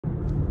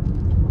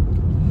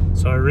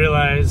So I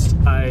realized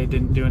I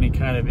didn't do any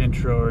kind of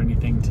intro or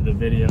anything to the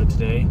video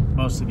today,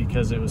 mostly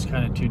because it was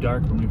kind of too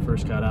dark when we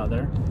first got out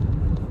there.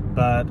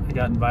 But I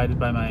got invited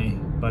by my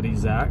buddy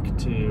Zach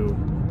to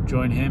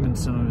join him and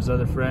some of his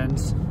other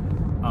friends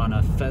on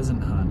a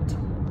pheasant hunt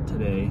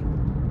today.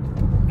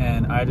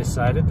 And I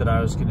decided that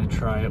I was going to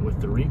try it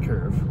with the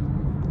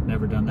Recurve.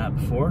 Never done that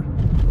before,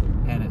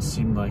 and it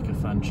seemed like a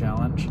fun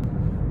challenge.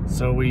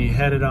 So we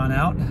headed on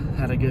out,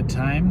 had a good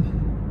time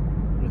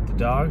with the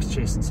dogs,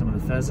 chasing some of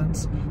the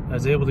pheasants. I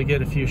was able to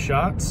get a few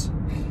shots.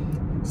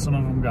 Some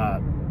of them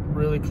got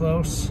really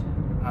close.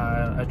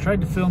 I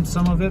tried to film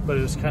some of it, but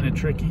it was kind of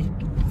tricky.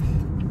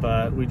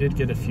 But we did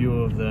get a few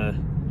of the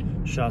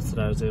shots that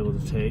I was able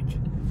to take.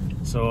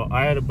 So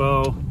I had a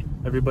bow,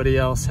 everybody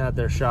else had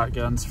their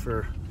shotguns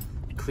for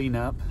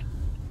cleanup.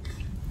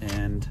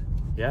 And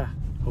yeah,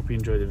 hope you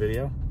enjoy the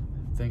video.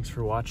 Thanks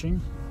for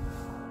watching.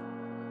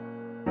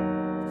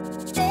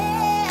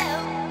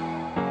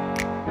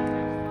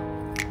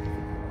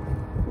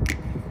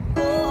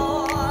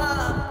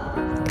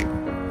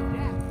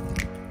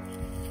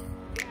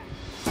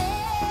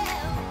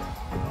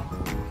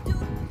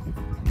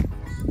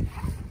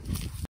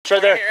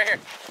 Right there. Right here.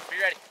 Are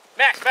you ready?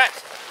 Max.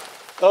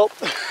 Oh.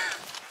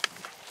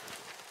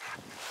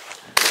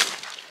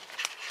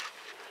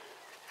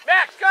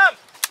 Max, come!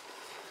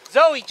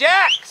 Zoe,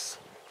 Jax!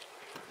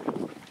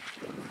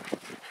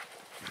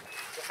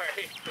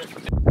 Sorry.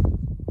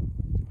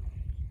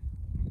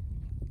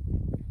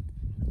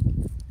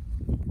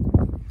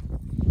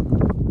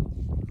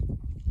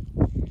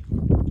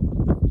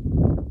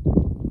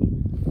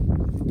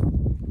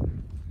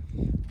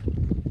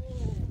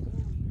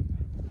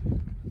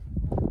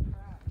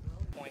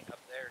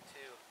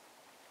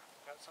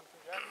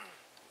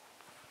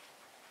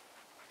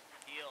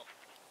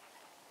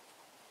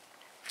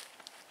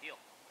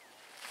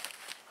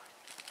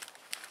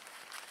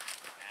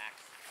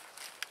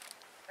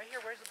 Right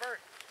here, where's the bird?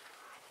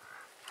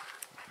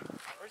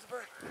 Where's the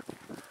bird?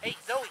 Hey,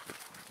 Zoe!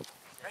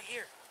 Right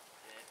here.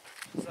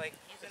 He's like,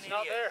 he's an idiot.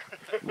 Not there.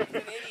 He's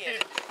an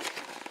idiot.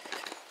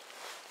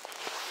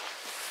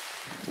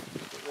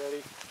 Get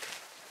ready.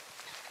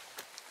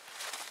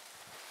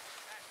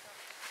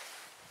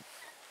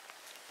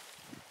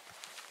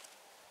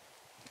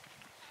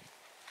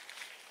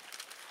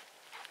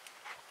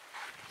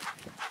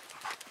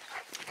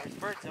 Where's the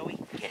bird, Zoe?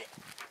 Get it.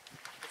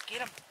 Let's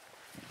get him.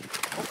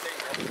 Oh, there you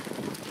go.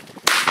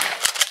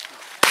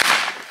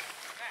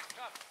 Max,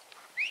 come.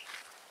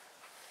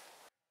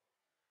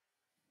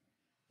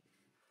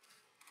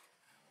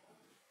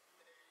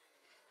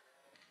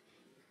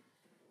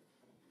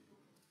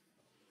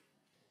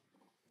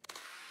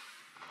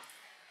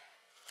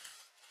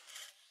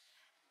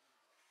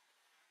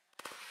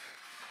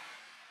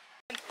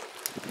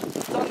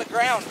 It's on the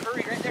ground.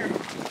 Hurry, right there.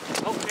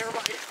 Oh, never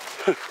mind.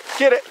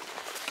 Get it.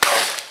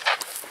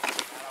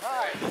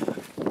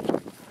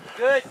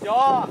 Good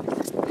dog.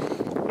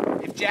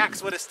 If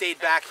Jax would have stayed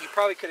back, he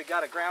probably could have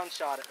got a ground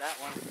shot at that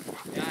one.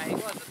 Yeah, he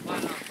wasn't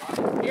flying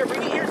off. Here,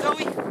 bring it here,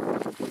 Zoe.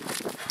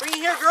 Bring it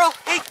here, girl.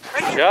 Hey,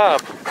 right here. Good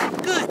job.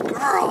 Good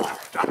girl.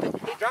 Drop it.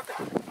 Hey, drop it.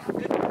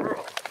 Good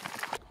girl.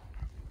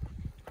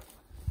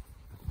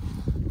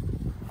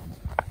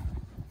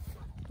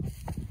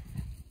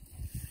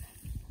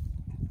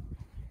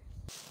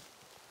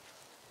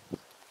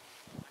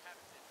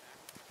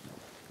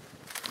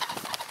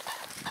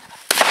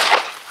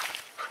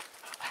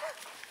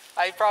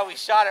 I probably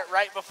shot it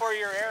right before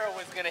your arrow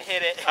was going to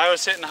hit it. I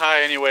was hitting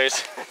high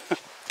anyways.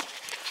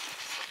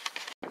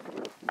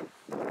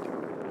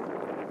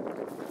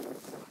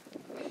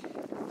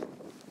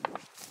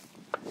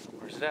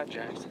 Where's it at,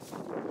 Jax? Is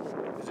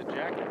it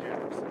Jack or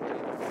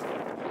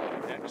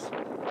Jax?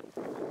 Jax.